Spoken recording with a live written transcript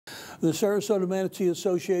The Sarasota Manatee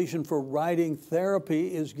Association for Riding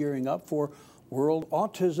Therapy is gearing up for World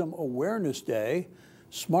Autism Awareness Day.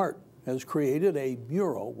 SMART has created a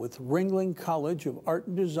mural with Ringling College of Art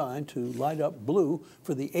and Design to light up blue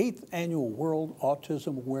for the 8th annual World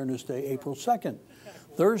Autism Awareness Day, April 2nd.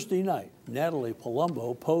 Thursday night, Natalie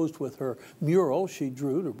Palumbo posed with her mural she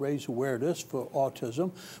drew to raise awareness for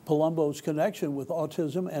autism. Palumbo's connection with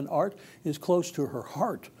autism and art is close to her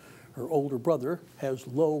heart. Her older brother has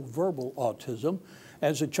low verbal autism.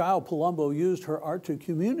 As a child, Palumbo used her art to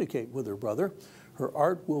communicate with her brother. Her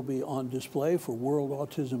art will be on display for World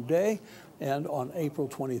Autism Day and on April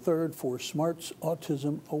 23rd for SMART's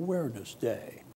Autism Awareness Day.